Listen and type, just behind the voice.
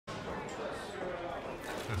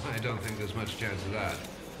I don't think there's much chance of that.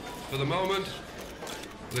 For the moment,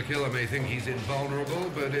 the killer may think he's invulnerable,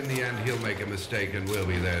 but in the end he'll make a mistake and we'll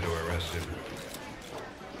be there to arrest him.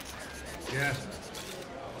 Yes?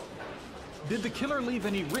 Did the killer leave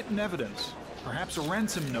any written evidence? Perhaps a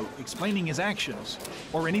ransom note explaining his actions?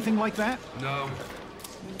 Or anything like that? No.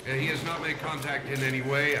 He has not made contact in any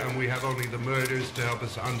way, and we have only the murders to help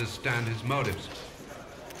us understand his motives.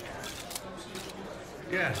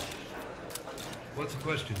 Yes. What's the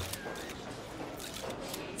question?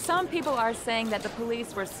 Some people are saying that the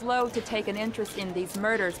police were slow to take an interest in these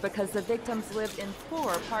murders because the victims lived in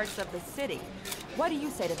poorer parts of the city. What do you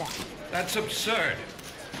say to that? That's absurd.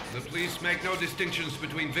 The police make no distinctions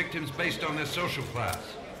between victims based on their social class.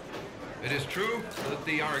 It is true that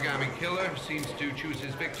the origami killer seems to choose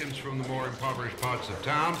his victims from the more impoverished parts of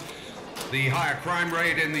town. The higher crime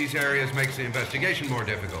rate in these areas makes the investigation more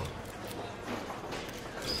difficult.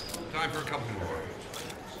 Time for a couple more.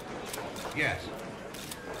 Yes.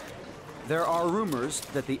 There are rumors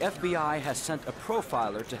that the FBI has sent a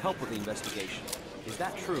profiler to help with the investigation. Is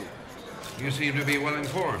that true? You seem to be well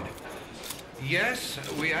informed. Yes,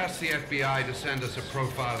 we asked the FBI to send us a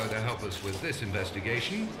profiler to help us with this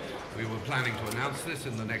investigation. We were planning to announce this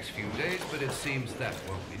in the next few days, but it seems that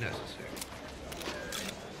won't be necessary.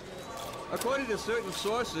 According to certain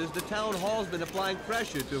sources, the town hall's been applying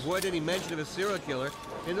pressure to avoid any mention of a serial killer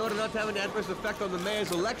in order not to have an adverse effect on the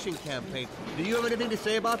mayor's election campaign. Do you have anything to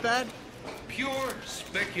say about that? Pure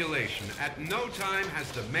speculation. At no time has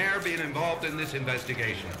the mayor been involved in this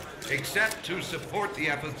investigation, except to support the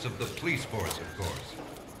efforts of the police force, of course.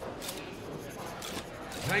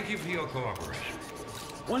 Thank you for your cooperation.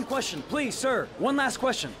 One question, please, sir. One last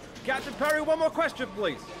question. Captain Perry, one more question,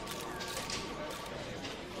 please.